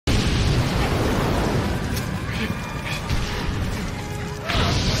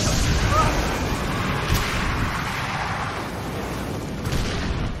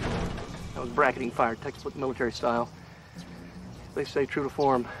bracketing fire, textbook military style. They stay true to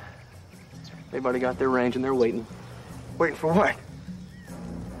form. They've already got their range and they're waiting. Waiting for what?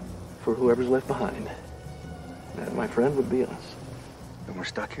 For whoever's left behind. That, my friend, would be us. And we're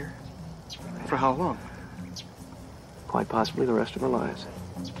stuck here? For how long? Quite possibly the rest of our lives.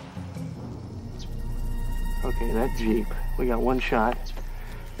 Okay, that Jeep. We got one shot.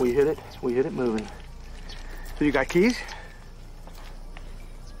 We hit it moving. So you got keys?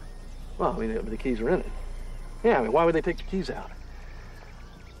 Well, I mean, the keys are in it. Yeah, I mean, why would they take the keys out?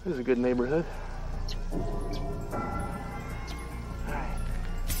 This is a good neighborhood.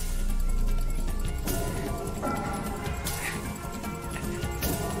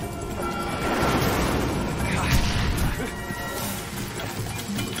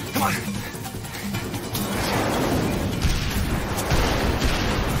 Come on.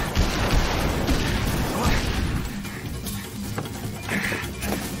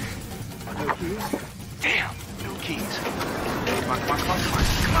 No keys? Damn, no keys. Come on.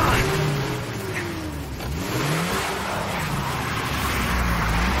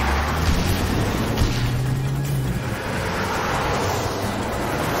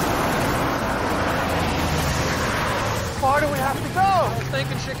 How far do we have to go? I was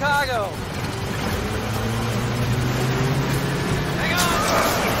thinking Chicago. Hang on!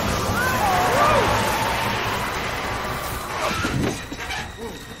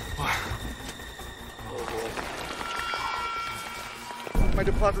 My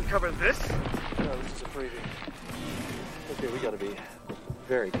deposit covering this? No, this is a freebie. Okay, we gotta be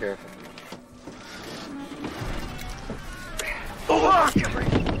very careful. Oh,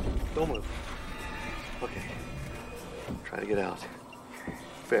 Don't move. Okay. Try to get out.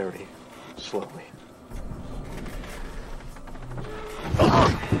 Very slowly.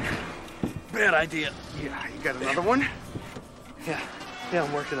 Bad idea. Yeah, you got another one? Yeah,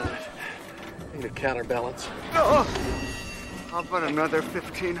 I'm working on it. Need a counterbalance. Oh, how about another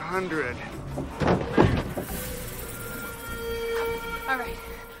 1,500? All right.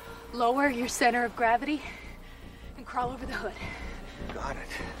 Lower your center of gravity and crawl over the hood. Got it.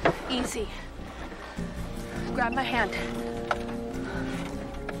 Easy. Grab my hand.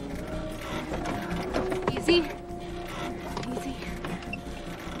 Easy. Easy.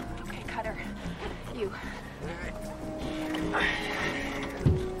 Okay, Cutter. You.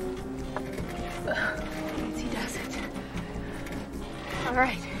 Easy does it. All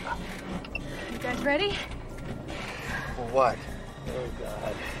right. You guys ready? For what? Oh,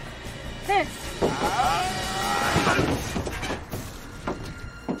 God. This.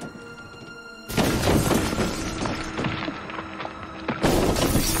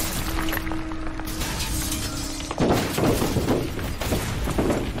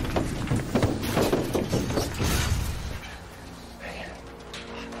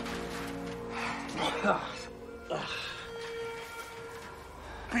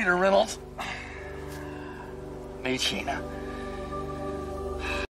 Peter Reynolds. Me, Sheena.